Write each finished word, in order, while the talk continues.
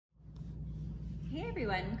Hey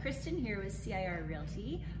everyone, Kristen here with CIR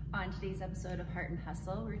Realty. On today's episode of Heart and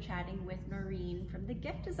Hustle, we're chatting with Noreen from the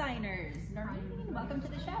Gift Designers. Noreen, welcome to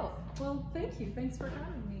the show. Well, thank you. Thanks for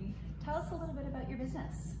having me. Tell us a little bit about your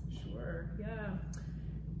business. Sure, yeah.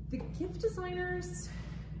 The Gift Designers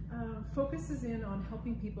focuses in on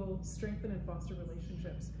helping people strengthen and foster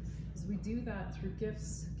relationships. So we do that through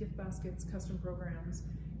gifts, gift baskets, custom programs,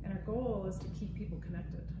 and our goal is to keep people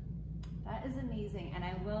connected. That is amazing, and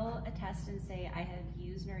I will attest and say I have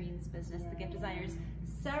used Noreen's business, the Gift Designers,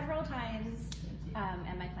 several times,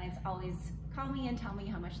 and my clients always call me and tell me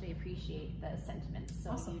how much they appreciate the sentiments.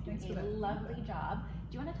 So awesome. You do a lovely job.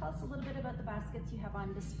 Do you want to tell us a little bit about the baskets you have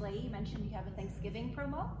on display? You mentioned you have a Thanksgiving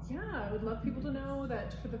promo. Yeah, I would love people to know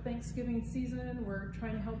that for the Thanksgiving season, we're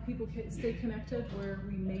trying to help people stay connected where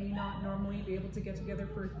we may not normally be able to get together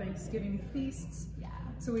for Thanksgiving feasts. Yeah.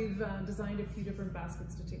 So we've designed a few different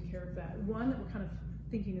baskets to take care of that. One that we're kind of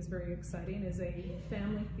thinking is very exciting is a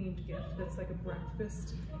family-themed gift that's like a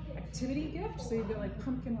breakfast activity gift. So you've got like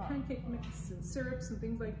pumpkin pancake mix and syrups and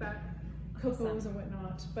things like that, cocos and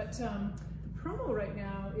whatnot. But the promo right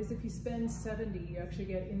now is if you spend $70, you actually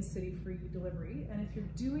get in-city free delivery. And if you're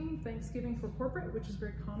doing Thanksgiving for corporate, which is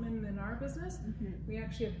very common in our business, we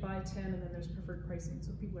actually have buy 10 and then there's preferred pricing,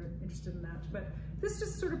 so people are interested in that. But this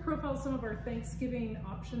just sort of profiles some of our Thanksgiving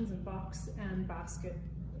options in box and basket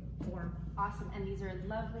form. Awesome, and these are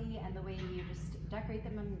lovely, and the way you just decorate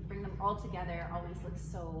them and bring them all together always looks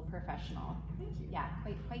so professional. Thank you. Yeah,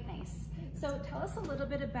 quite nice. So tell us a little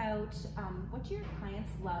bit about what do your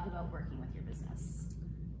clients love about working with your business?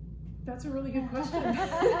 That's a really good question.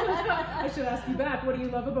 I should ask you back. What do you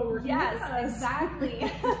love about working with us? Yes,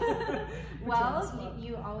 exactly. Well,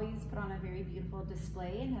 you always put on a very beautiful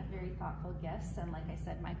display and have very thoughtful gifts, and like I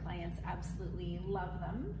said, my clients absolutely love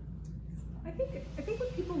them. I think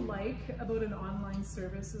what people like about an online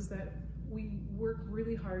service is that we work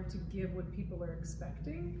really hard to give what people are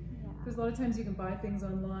expecting. Because a lot of times you can buy things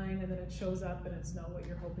online and then it shows up and it's not what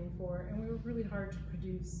you're hoping for. And we work really hard to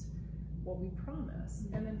produce what we promise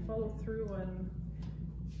and then follow through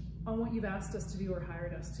on what you've asked us to do or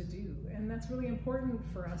hired us to do. And that's really important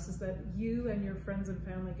for us, is that you and your friends and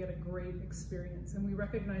family get a great experience. And we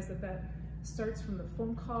recognize that that starts from the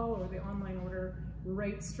phone call or the online order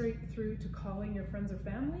right straight through to calling your friends or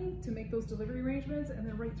family to make those delivery arrangements, and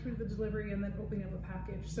then right through the delivery and then opening up a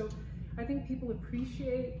package. So I think people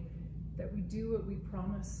appreciate that we do what we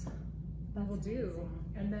promise that we'll do.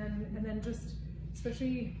 And then just,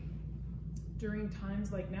 especially during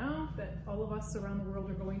times like now that all of us around the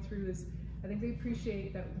world are going through, is I think they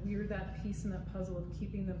appreciate that we're that piece in that puzzle of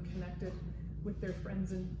keeping them connected with their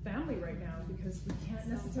friends and family right now, because we can't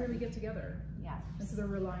necessarily get together. Yeah. And so they're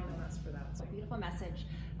relying on us for that. So. Beautiful message.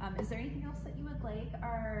 Is there anything else that you would like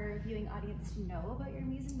our viewing audience to know about your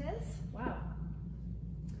amazing biz? Wow.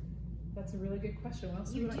 That's a really good question. What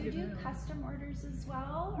else you do do custom orders as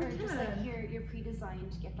well? Or just like your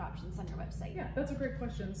pre-designed gift options on your website? Yeah, that's a great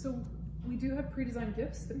question. So we do have pre-designed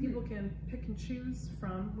gifts that people can pick and choose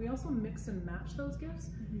from. We also mix and match those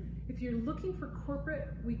gifts. If you're looking for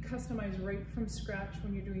corporate, we customize right from scratch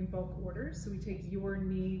when you're doing bulk orders. So we take your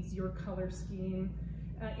needs, your color scheme,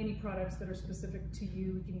 any products that are specific to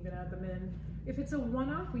you, we can even add them in. If it's a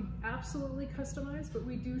one-off, we absolutely customize, but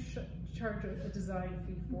we do charge a design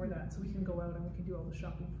fee for that. So we can go out and we can do all the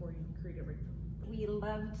shopping for you and create everything. We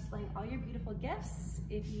love displaying all your beautiful gifts.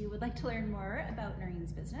 If you would like to learn more about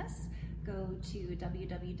Noreen's business, go to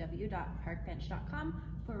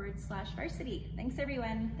www.parkbench.com/varsity. Thanks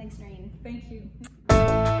everyone. Thanks Noreen. Thank you.